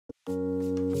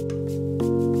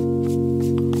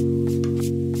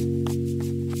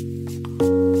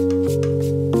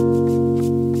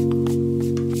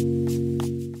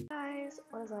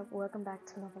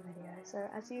so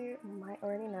as you might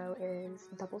already know, it is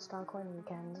double star coin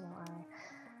weekend, so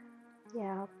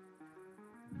I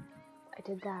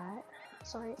did that.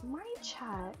 Sorry, my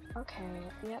chat, okay,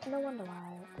 yeah, no wonder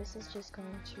why. This is just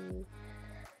going to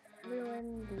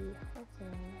ruin the whole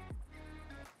thing.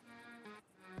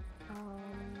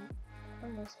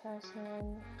 And this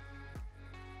person,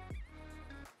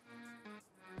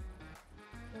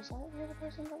 was that the other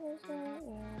person that was there?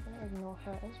 Yeah, I'm gonna ignore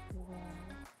her as well.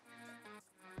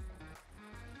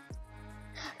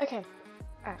 Okay,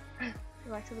 alright,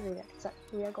 back to the video. So,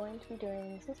 we are going to be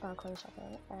doing some star coin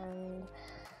shopping, and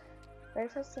very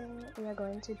first thing we are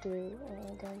going to do,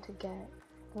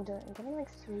 I'm getting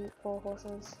like 4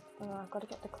 horses. I've got to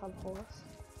get the club horse.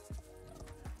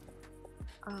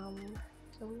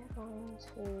 So we are going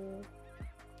to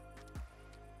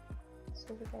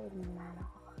Silverglade Manor.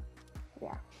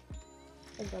 Yeah,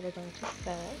 is where we're going to first.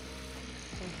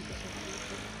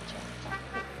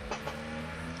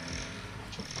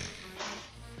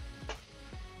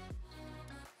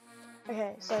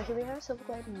 Okay, so here we have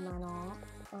Silverglade Manor.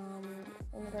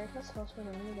 And the very first horse we're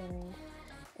going to be getting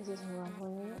is this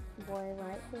lovely boy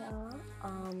right here.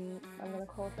 I'm gonna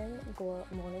call him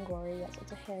Morning Glory. Yes,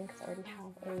 it's a him because I already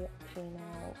have a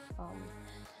female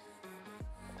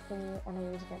thingy, and I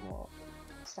need to get more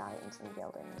stallions and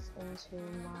geldings into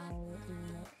my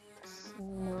mix.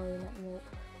 No, not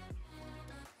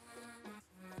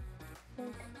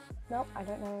milk. Nope, I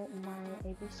don't know my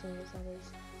ABCs. That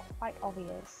is quite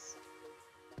obvious.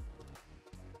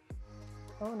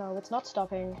 Oh no, it's not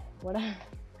stopping. Whatever.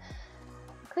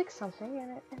 Click something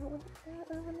and it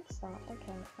wouldn't stop.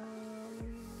 Okay.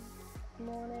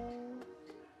 Morning.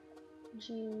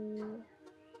 G.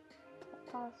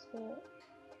 Password.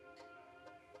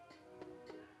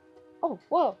 Oh,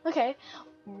 whoa. Okay.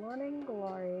 Morning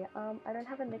Glory. I don't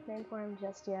have a nickname for him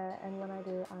just yet, and when I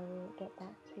do, I will get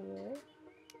back to you.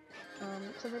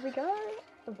 So there we go.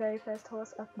 The very first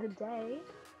horse of the day.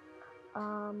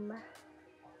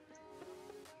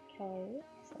 Okay.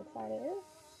 So excited.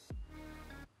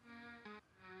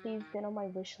 He's been on my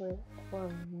wish list for a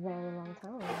very long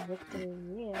time, victory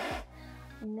year.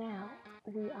 Now,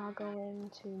 we are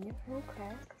going to New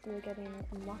Hillcrest because we're getting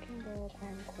Mockingbird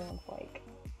and Cornflake.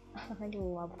 I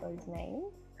love those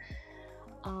names.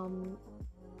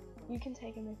 You can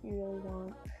take him if you really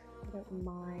want, I don't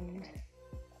mind.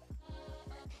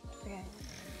 Okay,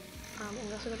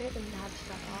 we're also going to get the Nav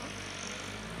Strapper.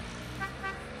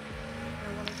 I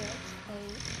want to get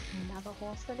another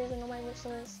horse that isn't on my wish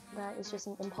list. That is just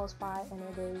an impulse buy, and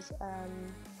it is a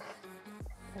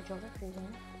Geography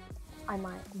Fusion. I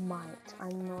might.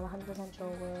 I'm not 100%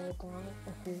 sure. We're down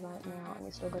a few right now, and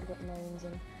we still got to get names,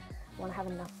 and want to have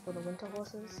enough for the winter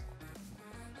horses.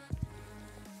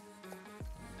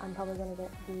 I'm probably gonna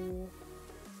get the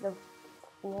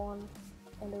Lawn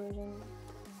and Illusion.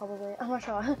 Probably. I'm not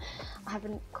sure. I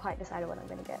haven't quite decided what I'm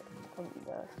gonna get from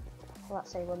the,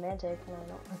 let's say, romantic. No,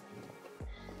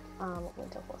 not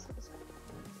winter horses.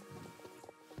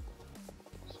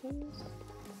 I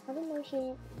didn't know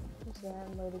she was there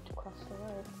and loaded to cross the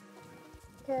road.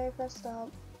 Okay, first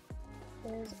up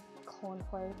is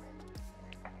Cornflake.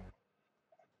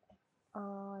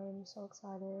 I'm so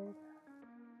excited.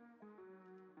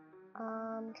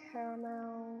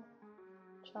 Caramel,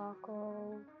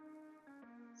 chocolate,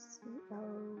 CO.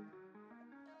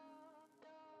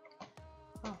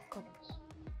 Oh goodness.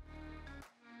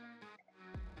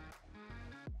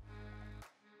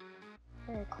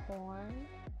 Corn.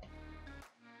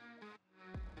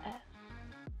 F.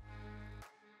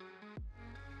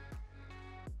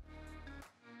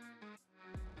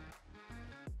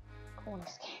 Corn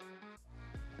escape.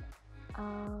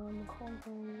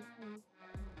 Cornberry.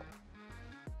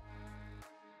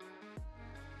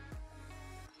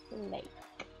 Late.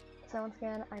 So once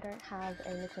again, I don't have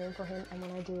a nickname for him, and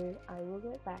when I do, I will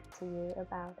get back to you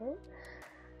about it.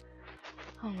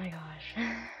 Oh my gosh.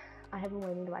 I have been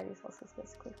waiting to buy these horses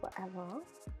basically forever.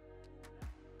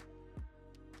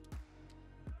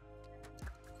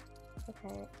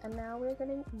 Okay, and now we're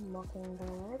getting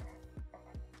Mockingbird.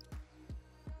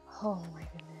 Oh my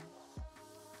goodness.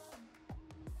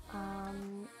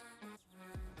 I'm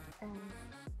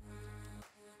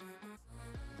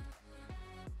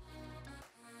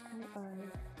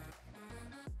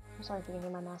sorry for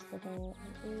getting my mouse clicking.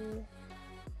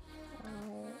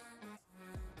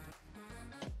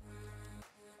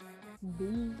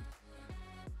 B.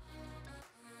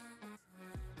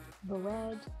 The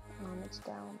red. It's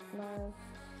down. No.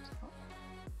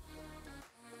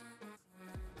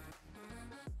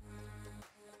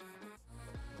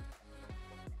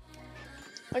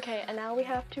 Okay, and now we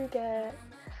have to get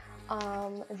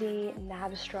the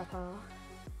nab strapper.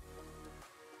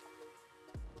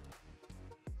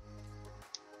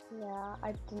 Yeah,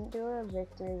 I didn't do a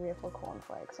victory reel for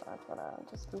cornflakes, so I thought I'd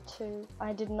just do 2.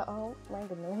 I didn't. Oh my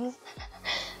goodness,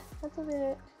 that's a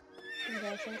bit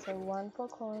embarrassing. So 1 for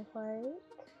cornflake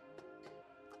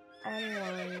and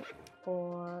 1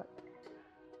 for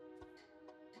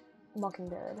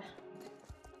mockingbird.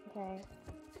 Okay,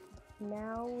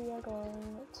 now we are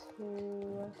going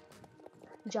to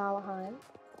𝙩𝙤𝙘𝙧𝙨𝙚.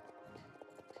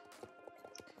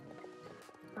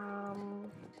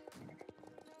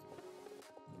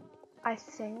 I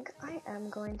think I am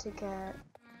going to get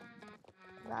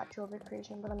that 𝙃𝙤𝙧𝙨𝙚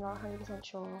creation, but I'm not 100%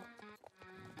 sure.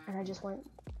 And I just won't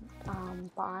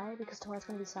buy because tomorrow's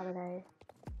going to be Saturday.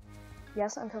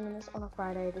 Yes, I'm filming this on a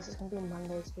Friday. This is going to be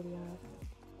Monday's video.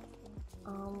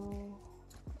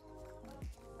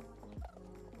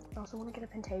 I also want to get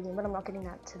a Pentavium, but I'm not getting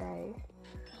that today.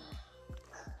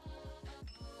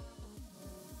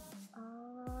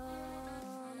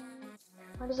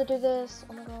 Why does it do this?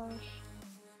 Oh my gosh.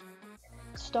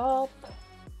 Stop.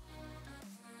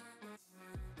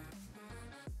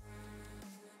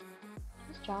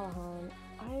 It's 𝙩𝙤𝙘𝙧𝙨𝙚.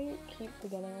 I keep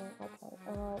forgetting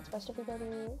it's best if we go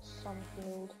to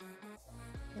Sunfield.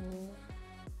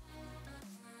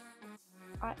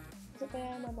 Is it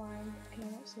there? Am I blind? Can I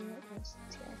not see it? Yes,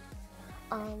 it's here.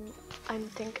 I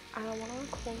think I don't want to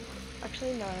call.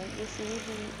 Actually, no. You'll see the in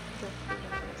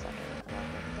a second. I don't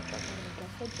know if I'm going to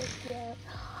get it just yet.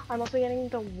 I'm also getting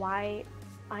the white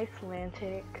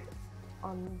Icelandic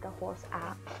on the horse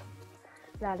app.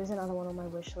 That is another one on my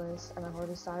wish list, and I've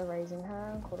already started raising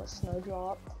her. Called a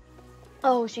Snowdrop.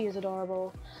 Oh, she is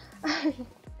adorable.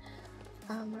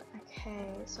 Okay,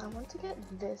 so I want to get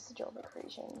this 𝙃𝙤𝙧𝙨𝙚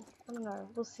creation. I don't know,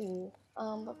 we'll see.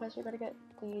 But first we gotta get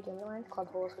the 𝙃𝙤𝙧𝙀 Club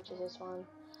Horse, which is this one.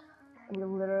 We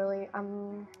literally, I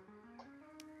don't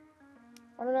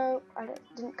know,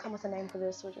 didn't come with a name for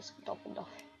this, so we're just Dolphin.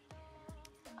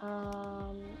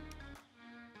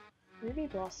 Ruby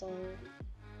Blossom.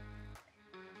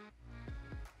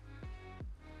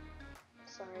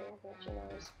 Sorry, I think she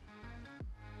knows.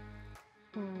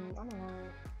 I don't know.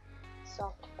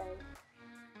 Soft Faith.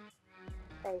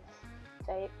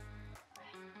 Fate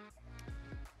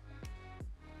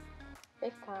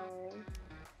time.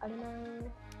 I don't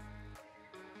know.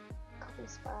 Coffee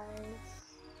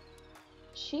Spice.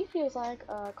 She feels like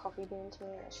a coffee bean to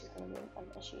me. She's gonna be a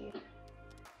mushy.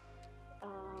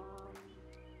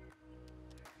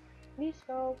 Please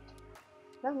sculpt.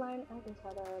 Never mind. I just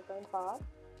had a brain fart.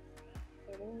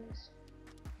 It is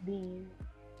bean.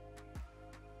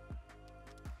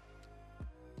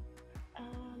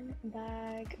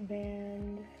 Bag,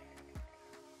 band,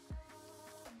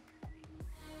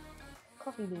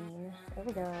 coffee bean. There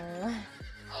we go.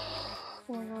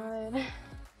 Oh my god.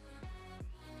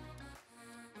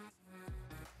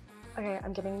 Okay,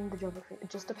 I'm getting the 𝙃𝙤𝙧𝙨𝙚. It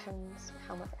just depends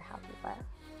how much I have left.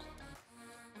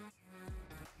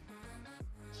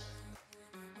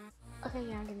 Okay,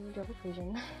 yeah, I'm getting the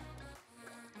𝙃𝙤𝙧𝙨𝙚.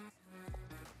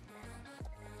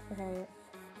 Okay.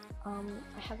 I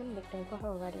have a nickname for her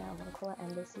already. I want to call her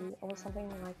Embassy or something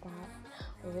like that.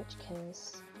 Or Rich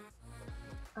Kiss.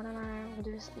 I don't know. We'll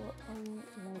do this.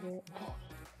 Maybe.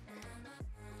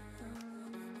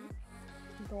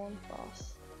 Dawn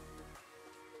Frost.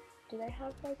 Do they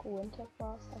have like Winter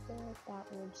Frost? I feel like that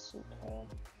would suit her.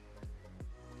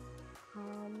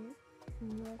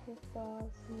 Miracle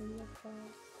Frost, Media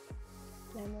Frost,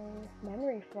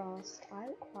 Memory Frost.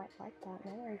 I quite like that.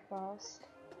 Memory Frost.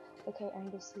 Okay,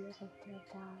 Embassy or something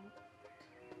like that.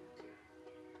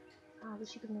 But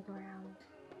she could move around.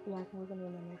 Yeah, I think we're gonna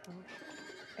Memory Frost.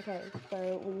 Okay, so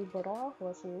we bought all our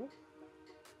horses.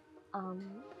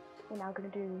 We're now gonna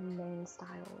do main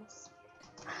styles.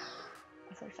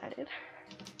 I'm so excited.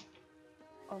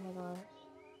 Oh my gosh.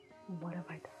 What have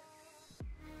I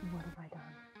done? What have I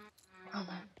done? Oh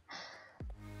man.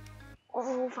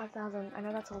 Oh, 5,000. I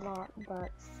know that's a lot,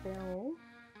 but still.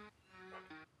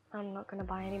 I'm not gonna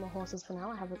buy any more horses for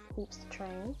now. I have heaps to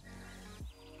train.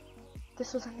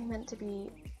 This was only meant to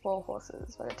be 4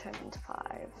 horses, but it turned into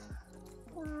 5.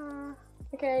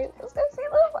 Okay, let's go see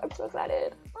them. I'm so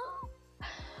excited.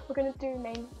 We're gonna do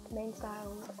main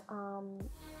styles.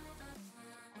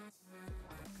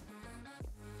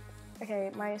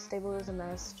 Okay, my stable is a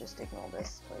mess. Just ignore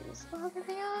this, please. Oh, there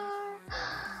they are.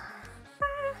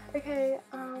 Okay.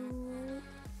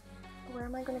 Where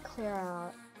am I gonna clear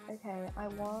out? Okay, I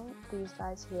want these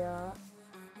guys here.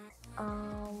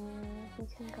 He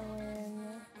can go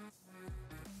in.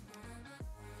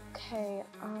 Okay,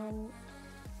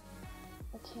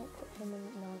 I can't put him in.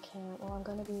 No, I can't. Well, I'm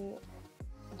gonna be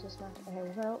just not. Okay,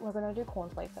 we're gonna do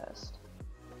cornflake first.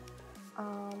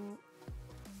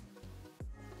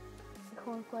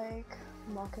 Cornflake,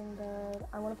 Mockingbird.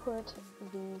 I want to put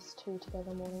these two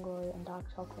together, Morning Glory and Dark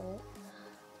Chocolate.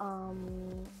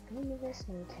 I'm gonna move this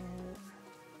snow camp.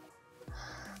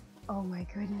 Oh my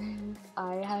goodness,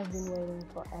 I have been waiting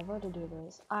forever to do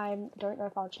this. I don't know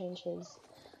if I'll change his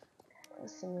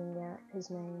singing yet, his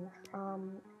name.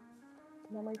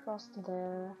 Memory Frost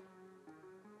there.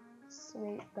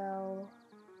 Sweet Belle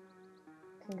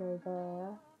can go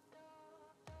there.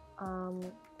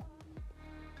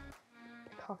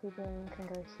 Coffee Bean can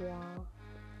go here.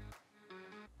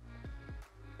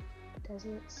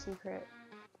 Desert Secret.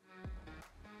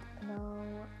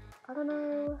 No, I don't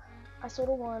know. I sort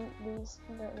of want those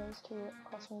two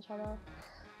across from each other.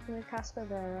 Move Casper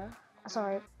there.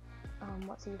 Sorry,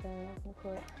 what's he there? I'm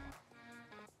gonna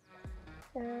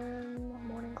put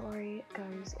Morning Glory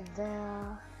goes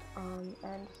there.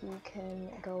 And he can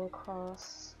go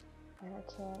across. And I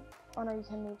can't. Oh no, you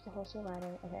can move the horse you're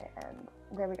riding. Okay, and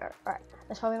there we go. Alright,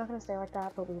 it's probably not gonna stay like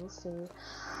that, but we will see.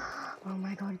 Oh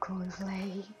my god,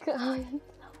 Cornflake. I'm so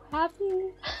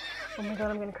happy. Oh my god,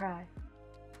 I'm gonna cry.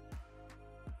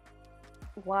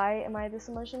 Why am I this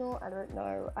emotional? I don't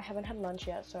know. I haven't had lunch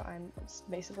yet, so I'm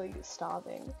basically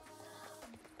starving.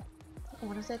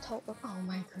 What is that top? Oh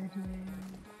my goodness.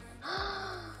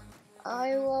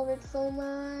 I love it so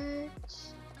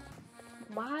much.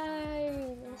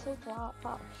 Why? I'm so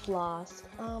flask.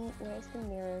 Where's the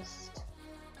nearest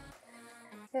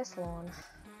hair salon?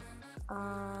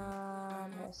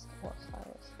 Here's horse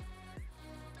styles.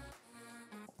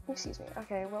 Excuse me.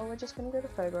 Okay, well we're just gonna go to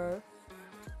Fogo.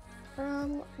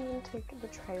 I'm gonna take the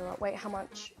trailer. Wait, how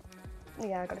much?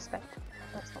 Yeah, I gotta spend.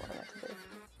 That's not what I meant to do.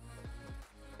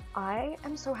 I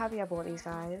am so happy I bought these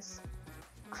guys.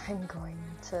 I'm going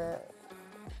to.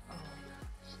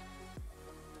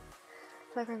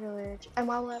 Fogo Village, and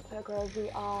while we're at Fogo, we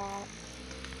are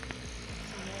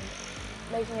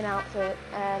making an outfit,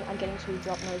 and I'm getting 2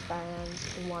 drop nose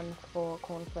bands, one for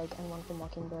Cornflake and one for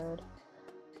Mockingbird.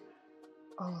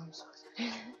 Oh, I'm so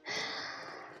excited.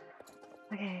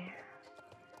 Okay.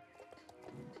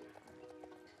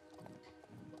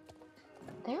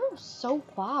 They're so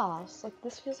fast. Like,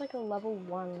 this feels like a level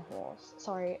 1 horse.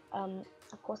 Sorry,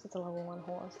 of course it's a level 1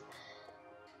 horse.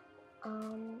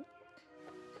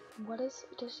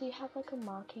 Does she have like a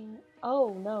marking?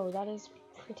 Oh no, that is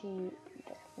pretty,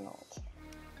 not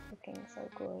looking so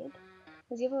good.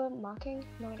 Does he have a marking?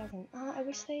 No, he doesn't. I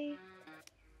wish they,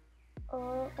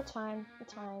 it's fine,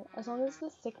 it's fine. As long as the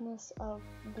thickness of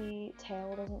the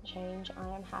tail doesn't change, I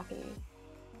am happy.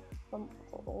 For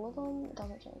all of them, it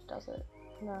doesn't change, does it?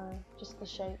 No, just the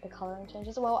shape, the coloring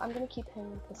changes. Well, I'm gonna keep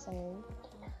him the same.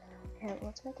 Okay,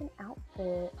 let's make an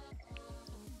outfit.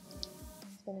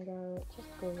 Gonna go just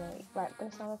great. Right, I'm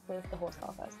gonna start off with the horse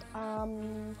color first.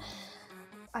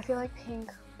 I feel like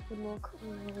pink would look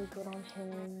really good on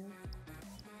him.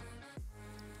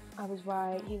 I was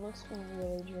right, he looks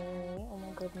really dreamy. Oh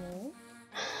my goodness.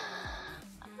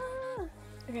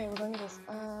 Okay, we're going with this.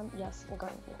 Yes, we're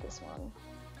going with this one.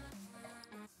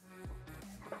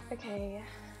 Okay.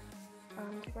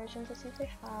 Decorations, let's see if they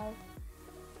have.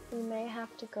 We may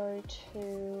have to go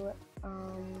to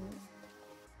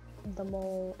the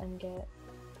mall and get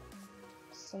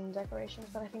some decorations,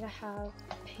 but I think I have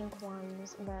pink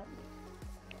ones that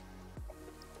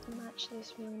match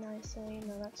this really nicely.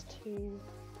 No, that's 2.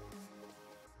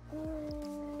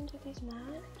 Do these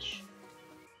match?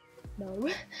 No. I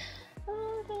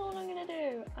don't know what I'm gonna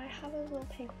do. I have those little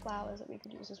pink flowers that we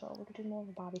could use as well. We could do more of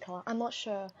a Barbie color. I'm not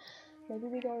sure. Maybe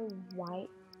we go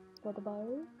white for the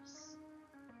bows.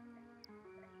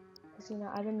 You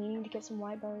know, I've been meaning to get some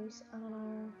white bows. I don't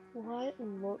know what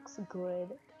looks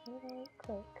good. Okay,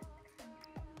 click.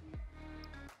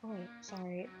 Oh wait,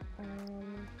 sorry.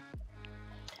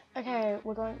 Okay,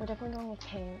 we're definitely going with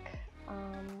pink.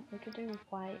 We could do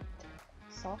white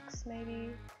socks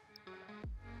maybe.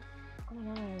 I don't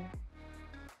know.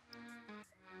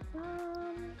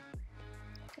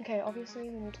 Okay, obviously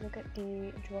we need to look at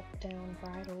the drop down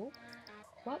bridle.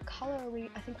 What color are we?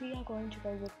 I think we are going to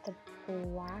go with the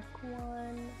black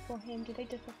one for him. Do they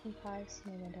differ from 5?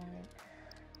 No, they don't.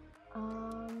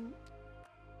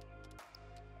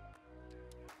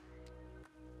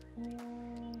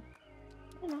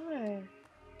 I don't know.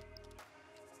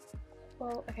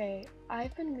 Well, okay.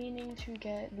 I've been meaning to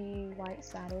get the white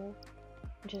saddle,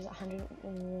 which is 100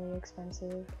 and really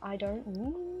expensive. I don't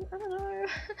know.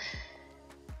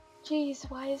 Jeez,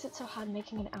 why is it so hard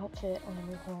making an outfit on a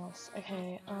new horse?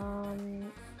 Okay,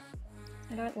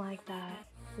 I don't like that.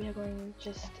 We are going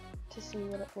just to see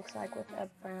what it looks like with a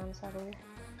brown saddle.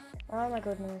 Oh my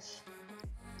goodness.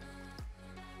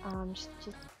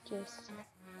 Just.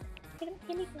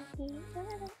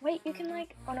 Wait, you can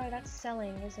like. Oh no, that's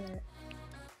selling, isn't it?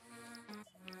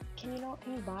 Can you not?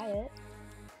 Can you buy it?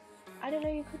 I didn't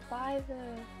know you could buy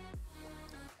the.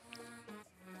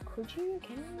 Could you?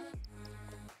 Can you?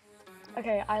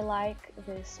 Okay, I like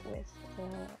this with the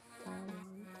brown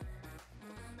one.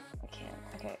 I can't.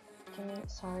 Okay, can you?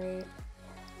 Sorry,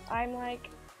 I'm like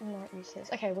not used to this.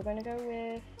 Okay, we're gonna go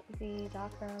with the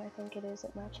dark brown. I think it is.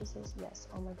 It matches his. Yes.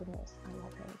 Oh my goodness, I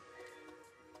love him.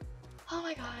 Oh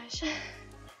my gosh.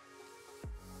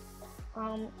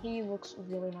 He looks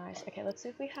really nice. Okay, let's see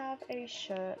if we have a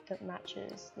shirt that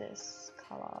matches this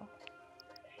color.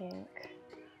 Pink.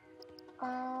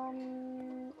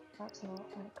 That's not.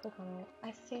 Click on it.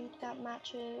 I think that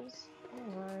matches. I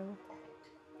don't know.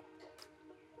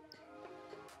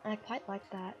 I quite like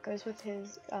that. Goes with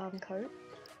his coat.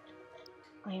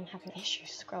 I am having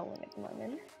issues scrolling at the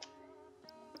moment.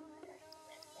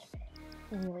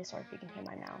 I'm really sorry if you can hear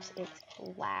my mouse. It's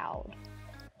loud.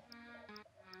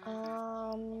 I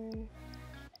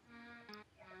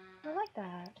like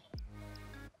that.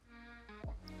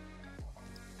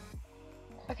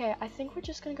 Okay, I think we're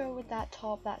just gonna go with that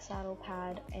top, that saddle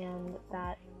pad, and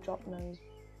that drop nose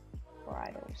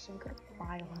bridle. So we're gonna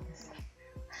buy all this stuff.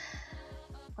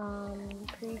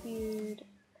 Previewed.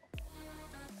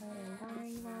 I'm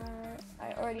buying that.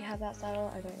 I already have that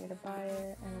saddle. I don't need to buy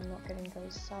it, and I'm not getting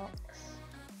those socks.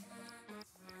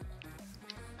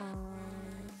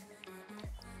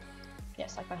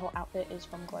 Yes, like my whole outfit is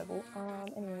from Global.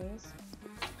 Anyways.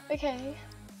 Okay.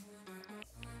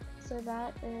 So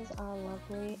that is our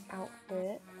lovely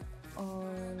outfit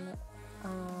on,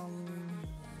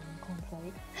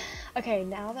 Cornflake. Okay,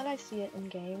 now that I see it in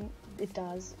game, it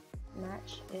does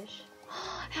match-ish.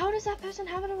 How does that person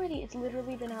have it already? It's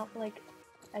literally been out for like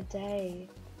a day.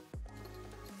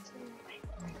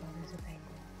 Oh my god, there's a penguin.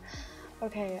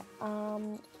 Okay,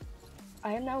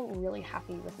 I am now really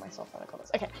happy with myself that I got this.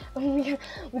 Okay, we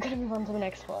gotta move on to the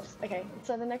next horse. Okay,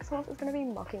 so the next horse is gonna be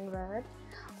Mockingbird,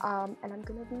 and I'm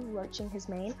gonna be roaching his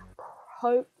mane.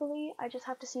 Hopefully, I just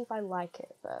have to see if I like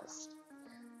it first.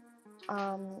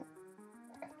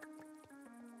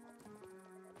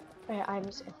 Okay,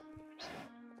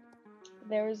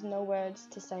 there is no words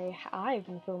to say. I've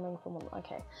been filming for one.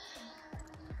 Okay.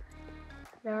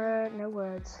 There are no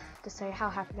words to say how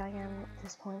happy I am at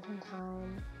this point in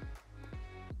time.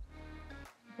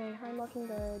 Okay, hi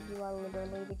Mockingbird, you are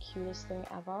literally the cutest thing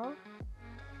ever.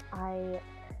 I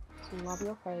love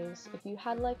your face. If you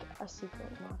had like a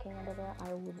secret marking under there,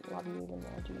 I would love you even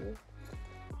more, do you?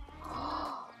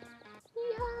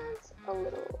 He has a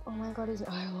little. Oh my god,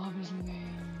 I love his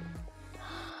name.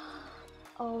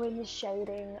 Oh, in the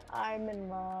shading, I'm in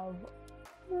love.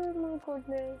 Oh my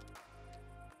goodness.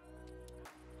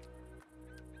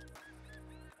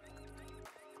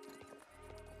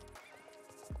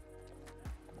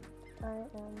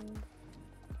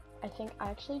 I think I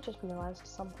actually just realized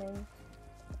something.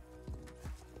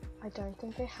 I don't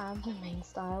think they have the main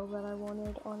style that I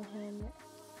wanted on him.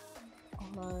 Oh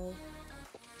no.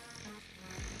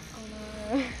 Oh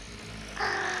no.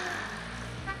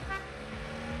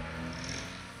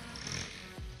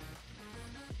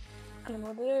 I don't know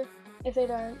what to do if they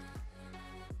don't.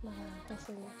 No, let's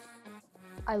see.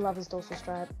 I love his dorsal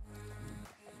stripe.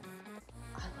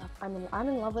 I'm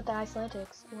in love with the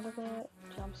Icelantics. What do the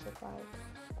jumps look like?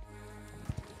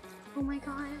 Oh my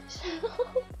gosh. Oh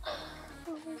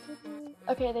my goodness.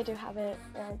 Okay, they do have it.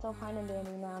 Yeah, it's all fine and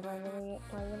dandy now. Do I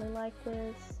really like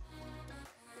this?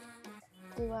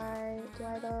 Do I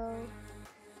though?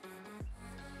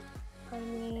 I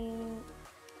mean,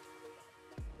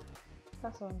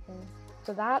 that's one thing.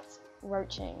 So that's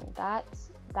roaching. That's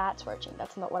roaching.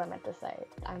 That's not what I meant to say.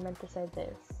 I meant to say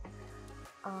this.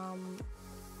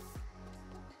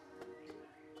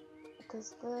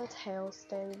 Does the tail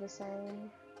stay the same?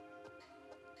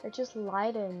 It just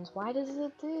lightens. Why does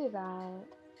it do that?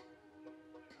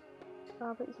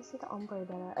 Oh, but you can see the ombre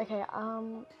better. Okay, I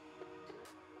don't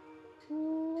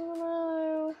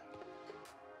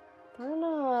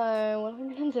know. What am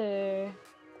I gonna do?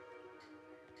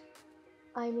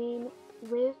 I mean,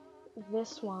 with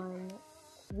this one,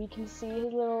 we can see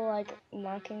his little, like,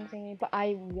 marking thingy, but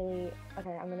I really...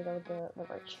 Okay, I'm gonna go with the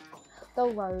roach. The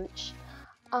roach.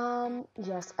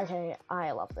 Yes, okay,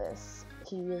 I love this.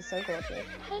 He is so gorgeous.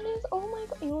 And he's, oh my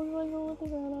god, he looks like a little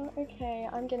designer. Okay,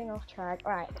 I'm getting off track.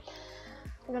 Alright,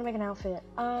 I'm gonna make an outfit.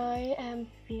 I am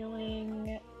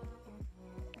feeling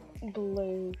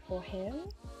blue for him.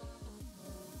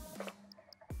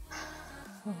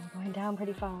 Oh, going down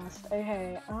pretty fast.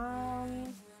 Okay,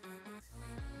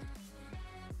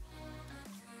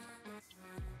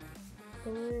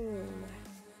 blue.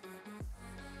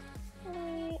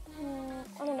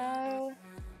 I don't know.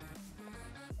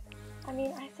 I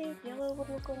mean, I think yellow would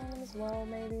look good on them as well,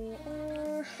 maybe.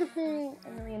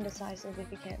 I'm really indecisive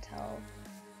if you can't tell.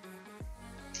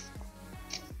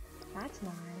 That's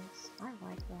nice. I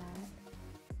like that.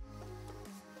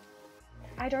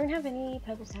 I don't have any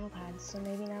purple saddle pads, so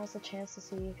maybe now's the chance to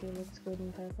see if he looks good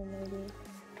in purple, maybe.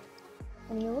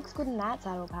 I mean, he looks good in that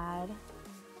saddle pad.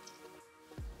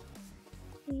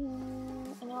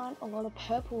 And there aren't a lot of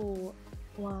purple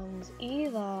ones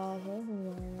either.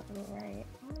 Right.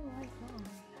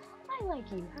 I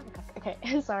like you. Have a cup. Okay,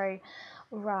 sorry.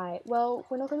 Right. Well,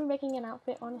 we're not going to be making an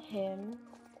outfit on him.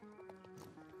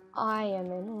 I am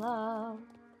in love.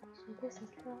 So this is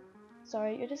love.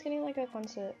 Sorry, you're just getting like a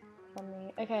concert from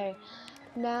me. Okay.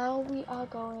 Now we are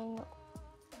going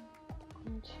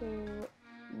into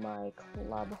my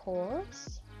club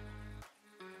horse.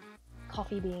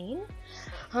 Coffee Bean.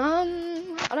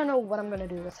 I don't know what I'm gonna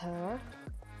do with her.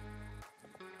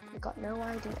 I got no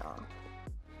idea.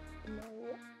 No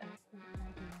idea.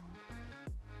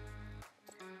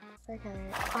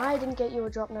 Okay, I didn't get you a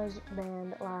drop nose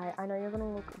band. Right, I know you're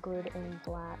gonna look good in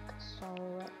black, so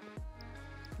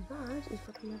that is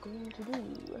what we are going to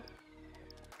do.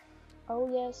 Oh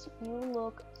yes, you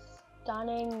look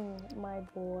stunning, my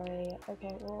boy.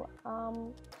 Okay, well,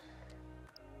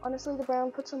 honestly, the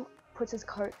brown puts his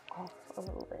coat off a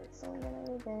little bit, so I'm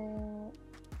gonna get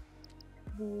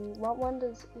what one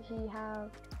does he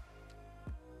have?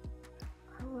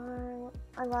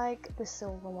 I like the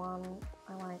silver one.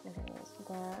 I like the things,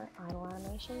 the idol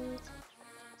animations.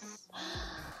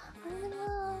 I'm in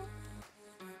love.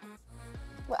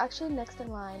 Well, actually, next in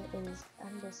line is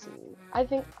Embassy. I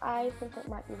think that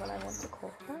might be what I want to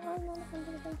call her. I'm not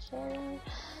 100% sure.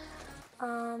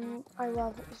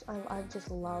 I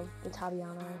just love the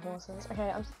Tabiana horses.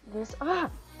 Okay,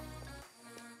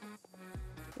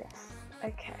 yes,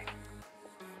 okay.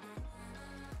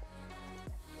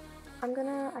 I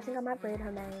think I might braid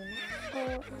her mane.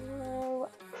 Oh no.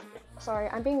 Sorry,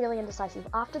 I'm being really indecisive.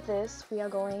 After this, we are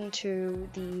going to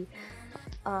the,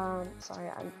 sorry,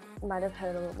 I might have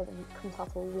heard a little bit of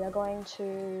kerfuffle. We are going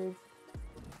to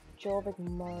Ďeľovík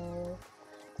Mall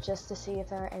just to see if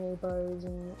there are any bows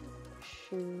and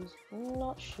shoes.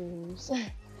 Not shoes.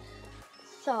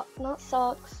 Not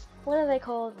socks. What are they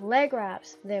called? Leg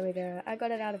wraps. There we go. I got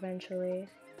it out eventually.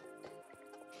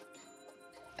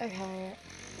 Okay.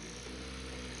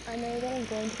 I know that I'm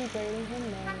going to be braiding her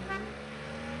mane.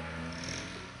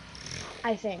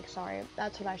 I think, sorry,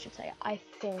 that's what I should say. I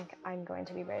think I'm going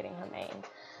to be braiding her mane.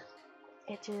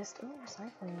 It just, oh,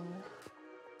 recycling.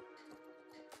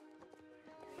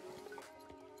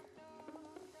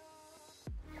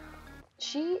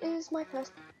 She is my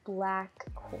first black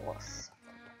horse.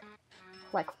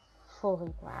 Like,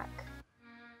 fully black.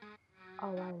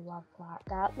 Oh, I love that.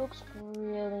 That looks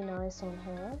really nice on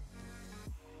her.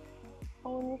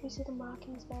 Oh, and you can see the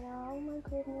markings better. Oh my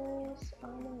goodness.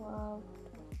 I'm in love.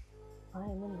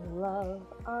 I'm in love.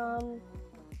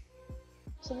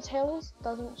 So the tails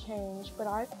doesn't change, but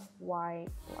I quite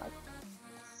like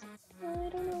this. I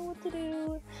don't know what to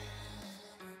do.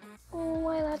 Oh, am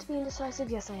I allowed to be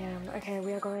indecisive? Yes, I am. Okay,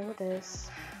 we are going with this.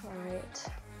 Alright.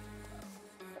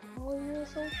 Oh, you're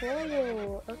so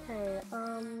royal. Okay,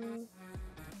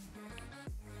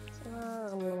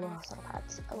 saddle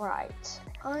pads. Right.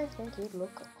 I think you'd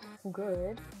look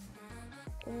good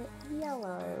in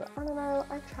yellow. I don't know,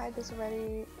 I've tried this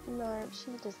already. No,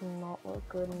 she does not look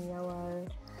good in yellow.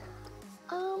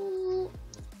 Okay.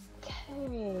 I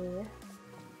mean,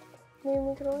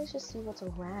 we could always just see what's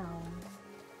around.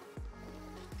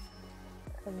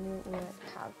 And you might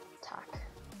have tack.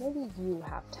 Maybe you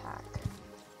have tack.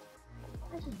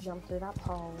 I just jumped through that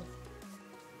pole.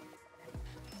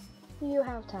 You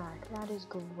have tack. That is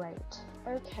great.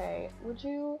 Okay,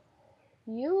 you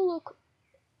look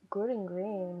good in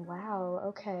green. Wow,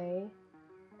 okay.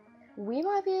 We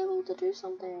might be able to do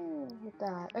something with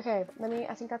that. Okay,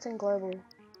 I think that's in global.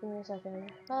 Give me a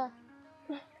second.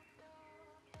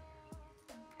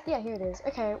 Yeah, here it is.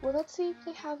 Okay, well let's see if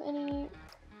they have any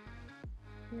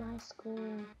nice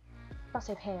green, I'll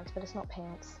say pants, but it's not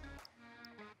pants.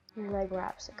 Leg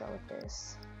wraps that go with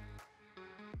this.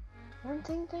 I don't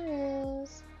think there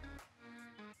is.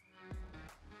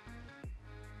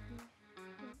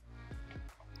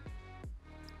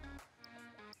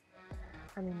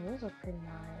 I mean, these look pretty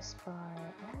nice, but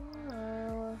I don't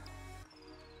know.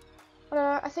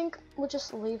 I think we'll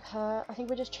just leave her. I think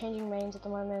we're just changing mains at the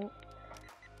moment.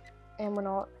 And we're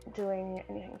not doing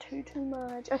anything too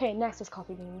much. Okay, next is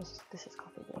Coffee Bean. This is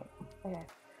Coffee Bean. Okay.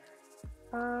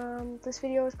 This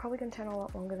video is probably gonna turn a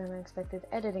lot longer than I expected.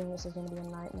 Editing this is gonna be a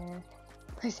nightmare.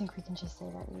 I think we can just say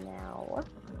that now.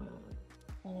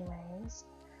 Anyways.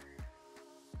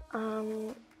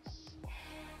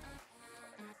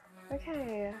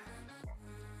 Okay.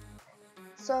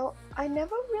 So, I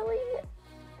never really...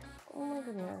 Oh my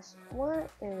goodness. What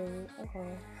is...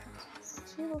 Okay.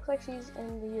 She looks like she's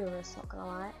in the uterus, not gonna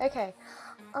lie. Okay.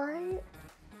 I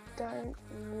don't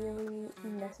really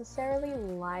necessarily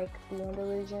like the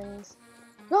Andalusians.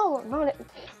 No,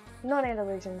 not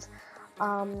Andalusians.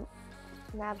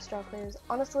 Abstractors.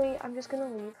 Honestly, I'm just gonna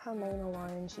leave her main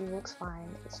alone. She looks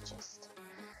fine. It's just...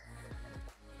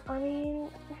 I mean...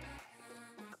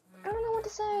 I don't know what to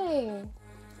say.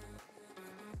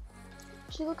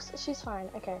 She's fine.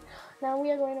 Okay. Now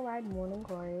we are going to ride Morning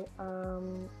Glory.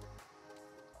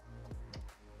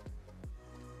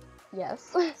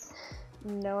 Yes.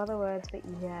 No other words but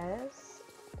yes.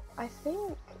 I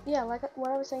think, yeah, like what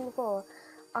I was saying before,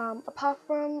 apart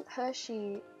from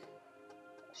Hershey,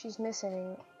 she's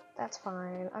missing. That's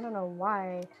fine. I don't know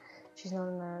why she's not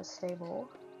in the stable.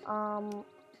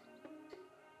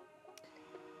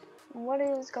 What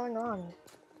is going on?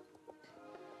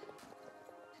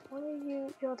 What are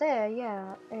you? You're there,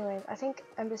 yeah. Anyways, I think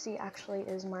Embassy actually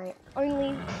is my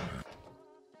only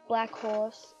black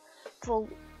horse. Full,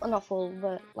 not full,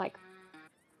 but like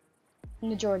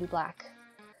majority black.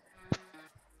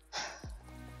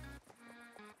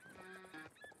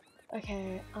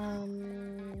 Okay, I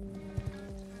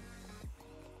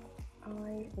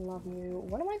love you.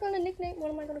 What am I gonna nickname?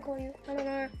 What am I gonna call you? I don't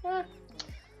know. Ah.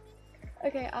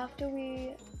 Okay, after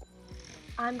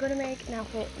I'm gonna make an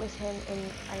outfit with him in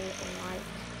a light.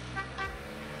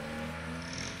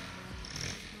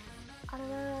 I don't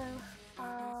know.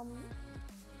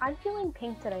 I'm feeling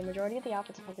pink today. Majority of the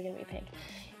outfits are probably gonna be pink.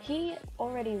 He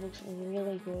already looks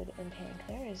really good in pink.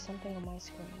 There is something on my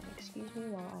screen. Excuse me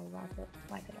while I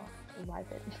wipe it off.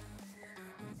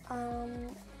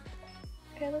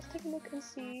 Okay, let's take a look and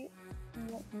see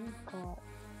what you've got.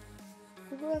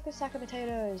 You look like a sack of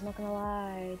potatoes, not gonna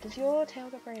lie. Does your tail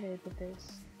get braided with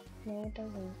this? No, it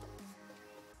doesn't.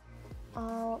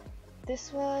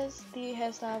 This was the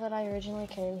hairstyle that I originally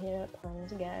came here planning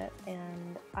to get,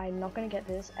 and I'm not gonna get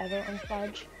this ever on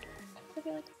Fudge. I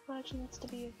feel like Fudge needs to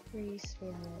be a free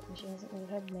spirit, and she hasn't made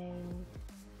her name.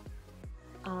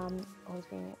 Always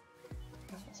being,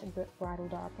 I was gonna say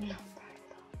bridled up, not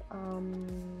bridled up.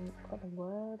 What the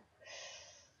word?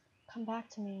 Come back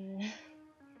to me.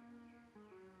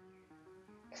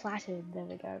 Plaited, there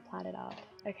we go, plaited up.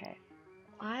 Okay.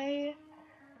 I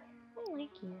don't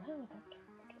like you.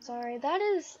 Sorry, that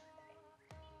is...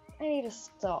 I need to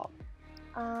stop.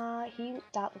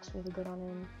 That looks really good on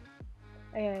him.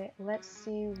 Okay, let's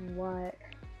see what...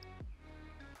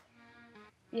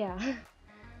 Yeah.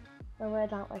 My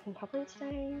words aren't working properly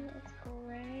today. That's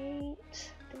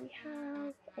great. Do we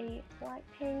have a light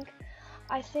pink?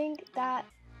 I think that...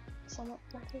 Somewhat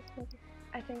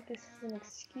I think this is an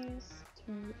excuse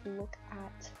to look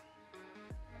at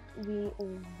the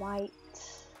white.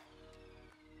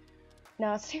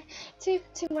 No, it's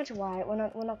too much white. We're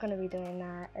not gonna be doing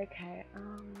that. Okay.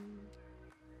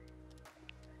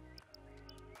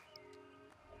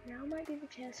 Now might be the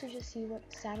chance to just see what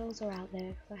saddles are out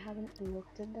there because I haven't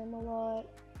looked at them a lot.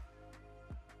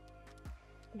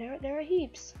 There are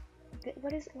heaps. Who's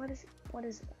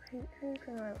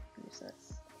gonna use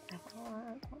this?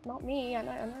 Not me. I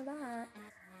know that.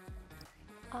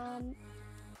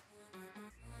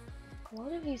 A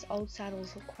lot of these old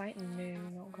saddles look quite new,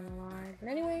 not gonna lie. But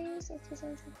anyways, that's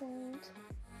besides the point.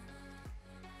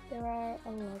 There are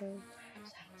a lot of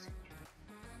saddles in here.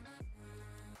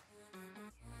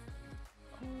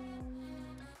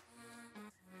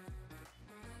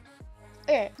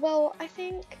 Okay, well, I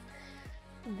think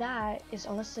that is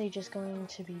honestly just going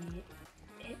to be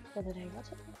it for the day.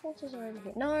 What's up? The horses are over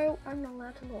here. No, I'm not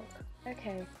allowed to look.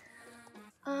 Okay.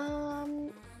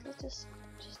 Let's just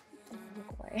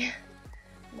look away.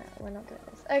 No, we're not doing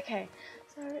this. Okay,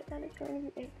 so that is going to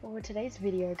be it for today's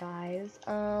video, guys.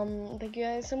 Thank you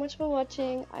guys so much for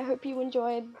watching. I hope you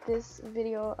enjoyed this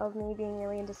video of me being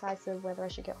really indecisive whether I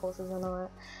should get horses or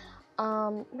not.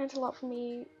 It meant a lot for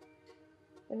me.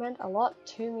 It meant a lot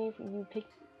to me for you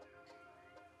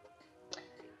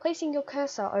placing your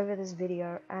cursor over this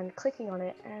video and clicking on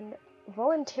it and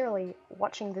voluntarily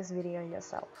watching this video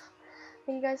yourself.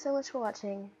 Thank you guys so much for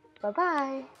watching. Bye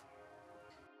bye!